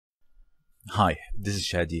Hi, this is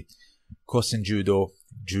Shadi. Kosen Judo,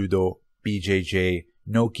 Judo, BJJ,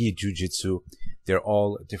 Noki Jujutsu, they're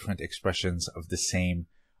all different expressions of the same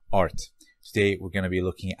art. Today we're going to be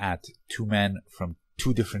looking at two men from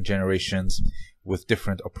two different generations with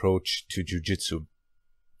different approach to Jujutsu.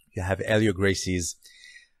 You have Helio Gracie's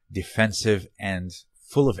defensive and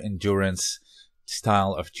full of endurance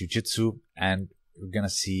style of Jujutsu, and we're going to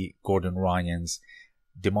see Gordon Ryan's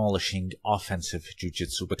demolishing offensive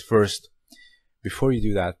Jujutsu. But first, before you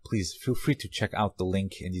do that, please feel free to check out the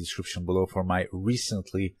link in the description below for my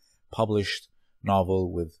recently published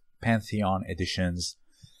novel with Pantheon editions.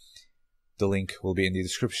 The link will be in the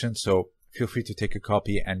description, so feel free to take a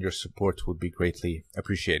copy and your support would be greatly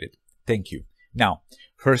appreciated. Thank you. Now,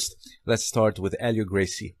 first, let's start with Helio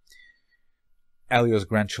Gracie. Helio's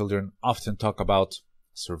grandchildren often talk about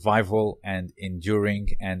survival and enduring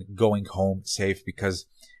and going home safe, because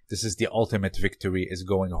this is the ultimate victory, is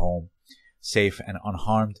going home safe and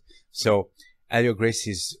unharmed. So Helio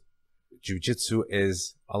Gracie's Jiu-Jitsu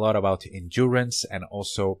is a lot about endurance and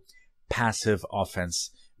also passive offense,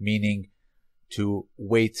 meaning to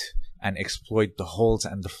wait and exploit the holes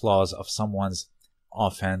and the flaws of someone's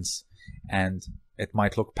offense. And it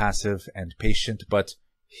might look passive and patient, but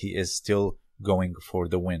he is still going for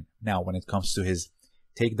the win. Now, when it comes to his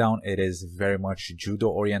takedown, it is very much judo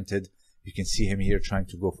oriented. You can see him here trying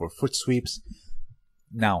to go for foot sweeps.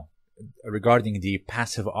 Now, regarding the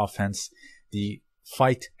passive offense, the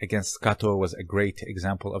fight against Kato was a great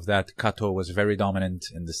example of that. Kato was very dominant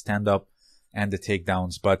in the stand-up and the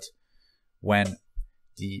takedowns, but when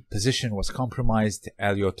the position was compromised,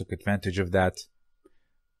 Helio took advantage of that,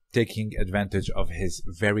 taking advantage of his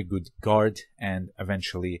very good guard and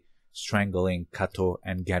eventually strangling Kato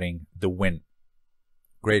and getting the win.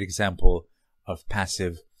 Great example of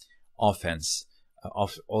passive offense.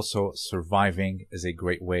 Also, surviving is a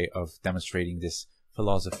great way of demonstrating this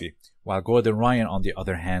philosophy. While Gordon Ryan, on the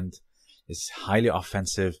other hand, is highly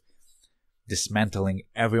offensive, dismantling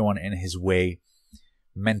everyone in his way,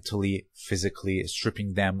 mentally, physically,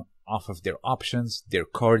 stripping them off of their options, their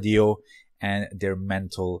cardio, and their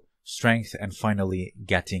mental strength, and finally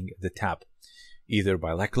getting the tap, either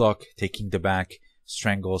by leg lock, taking the back,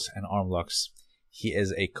 strangles, and arm locks. He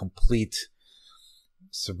is a complete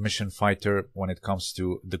submission fighter when it comes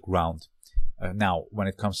to the ground. Now, when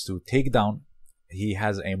it comes to takedown, he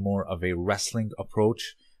has a more of a wrestling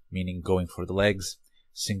approach, meaning going for the legs,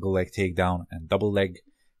 single leg takedown and double leg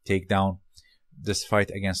takedown. This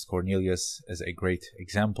fight against Cornelius is a great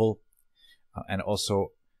example. And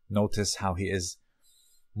also notice how he is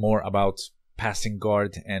more about passing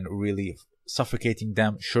guard and really suffocating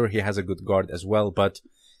them. Sure, he has a good guard as well, but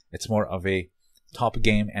it's more of a top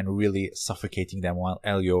game and really suffocating them, while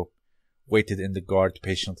Helio waited in the guard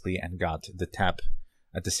patiently and got the tap.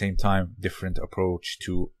 At the same time, different approach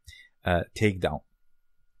to takedown.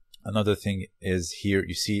 Another thing is here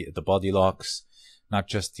you see the body locks, not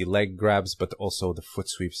just the leg grabs, but also the foot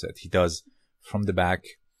sweeps that he does from the back.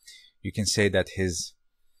 You can say that his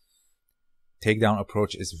takedown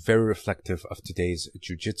approach is very reflective of today's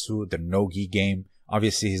jiu-jitsu, the no-gi game.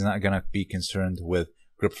 Obviously, he's not going to be concerned with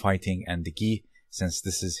grip fighting and the gi, since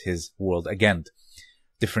this is his world. Again,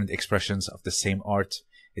 different expressions of the same art.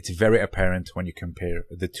 It's very apparent when you compare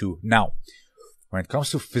the two. Now, when it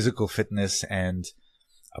comes to physical fitness and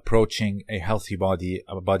approaching a healthy body,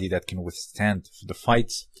 a body that can withstand the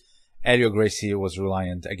fights, Helio Gracie was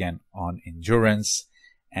reliant again on endurance,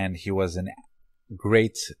 and he was a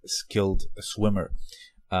great skilled swimmer,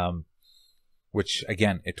 which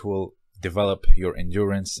again, it will develop your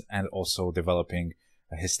endurance and also developing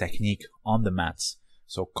his technique on the mats.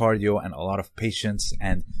 So cardio and a lot of patience,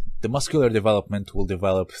 and the muscular development will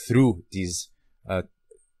develop through these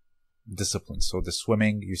disciplines. So the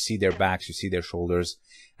swimming, you see their backs, you see their shoulders,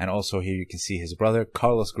 and also here you can see his brother,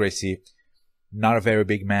 Carlos Gracie, not a very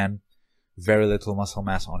big man, very little muscle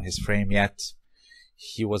mass on his frame yet.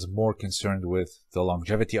 He was more concerned with the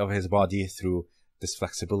longevity of his body through this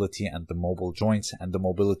flexibility and the mobile joints and the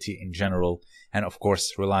mobility in general, and of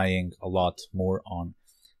course relying a lot more on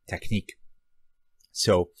technique.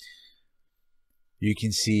 So you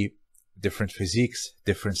can see different physiques,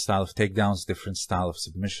 different style of takedowns, different style of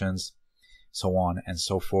submissions, so on and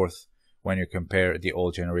so forth when you compare the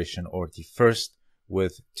old generation or the first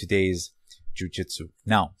with today's jiu-jitsu.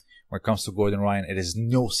 Now, when it comes to Gordon Ryan, it is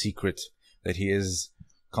no secret that he is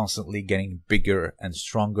constantly getting bigger and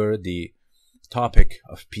stronger. The topic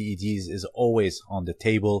of PEDs is always on the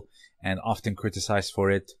table and often criticized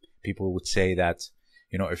for it. People would say that,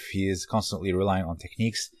 you know, if he is constantly relying on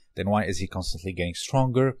techniques, then why is he constantly getting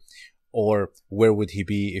stronger? Or where would he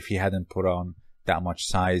be if he hadn't put on that much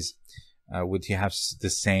size? Would he have the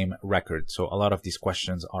same record? So a lot of these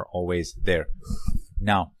questions are always there.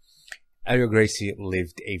 Now, Helio Gracie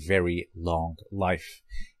lived a very long life.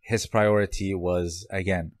 His priority was,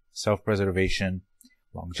 again, self-preservation,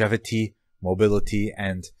 longevity, mobility,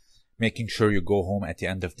 and making sure you go home at the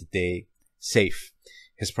end of the day safe.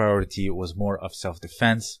 His priority was more of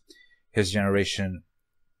self-defense. His generation,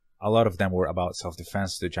 a lot of them were about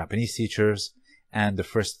self-defense, the Japanese teachers, and the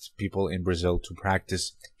first people in Brazil to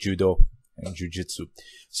practice Judo and Jujutsu.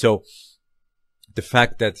 So the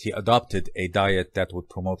fact that he adopted a diet that would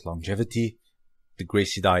promote longevity, the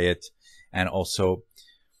Gracie diet, and also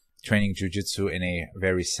training Jujutsu in a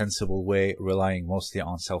very sensible way, relying mostly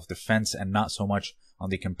on self-defense and not so much on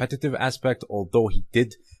the competitive aspect, although he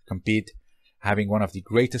did compete, having one of the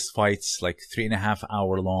greatest fights, like 3.5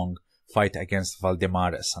 hour long fight against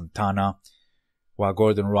Valdemar Santana, while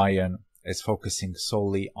Gordon Ryan is focusing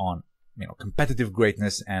solely on, competitive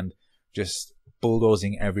greatness and just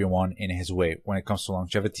bulldozing everyone in his way. When it comes to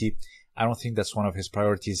longevity, I don't think that's one of his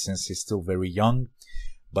priorities since he's still very young.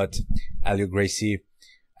 But Helio Gracie,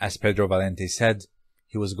 as Pedro Valente said,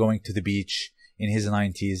 he was going to the beach in his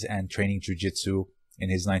 90s and training Jiu-Jitsu in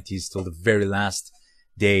his 90s till the very last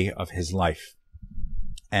day of his life.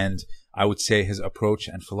 And I would say his approach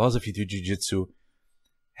and philosophy to Jiu-Jitsu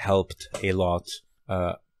helped a lot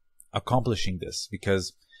accomplishing this,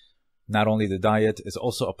 because not only the diet is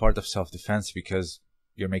also a part of self-defense, because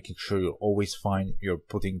you're making sure you're always fine, you're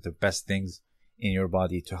putting the best things in your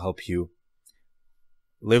body to help you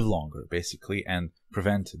live longer, basically, and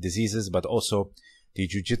prevent diseases. But also the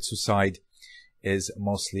Jiu-Jitsu side is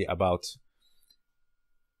mostly about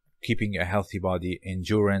keeping a healthy body,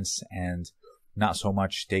 endurance, and not so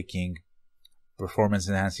much taking performance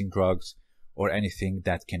enhancing drugs or anything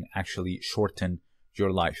that can actually shorten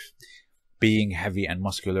your life. Being heavy and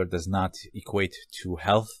muscular does not equate to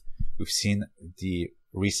health. We've seen the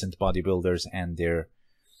recent bodybuilders and their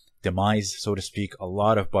demise, so to speak. A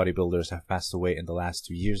lot of bodybuilders have passed away in the last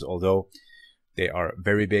 2 years, although they are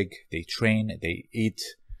very big, they train, they eat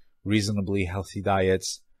reasonably healthy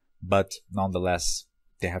diets, but nonetheless,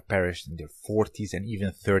 they have perished in their 40s and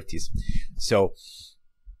even 30s. So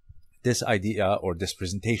this idea or this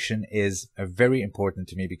presentation is very important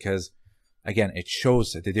to me because, again, it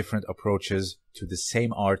shows the different approaches to the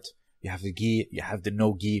same art. You have the gi, you have the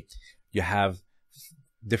no gi, you have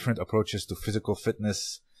different approaches to physical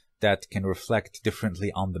fitness that can reflect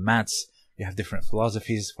differently on the mats. You have different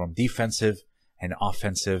philosophies from defensive and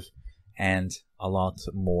offensive and a lot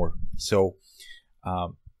more. So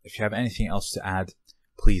if you have anything else to add,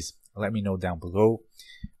 please let me know down below.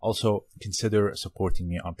 Also, consider supporting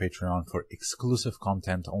me on Patreon for exclusive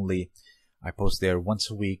content only. I post there once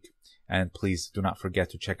a week. And please do not forget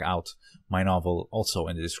to check out my novel also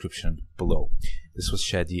in the description below. This was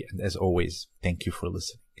Shadi, and as always, thank you for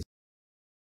listening.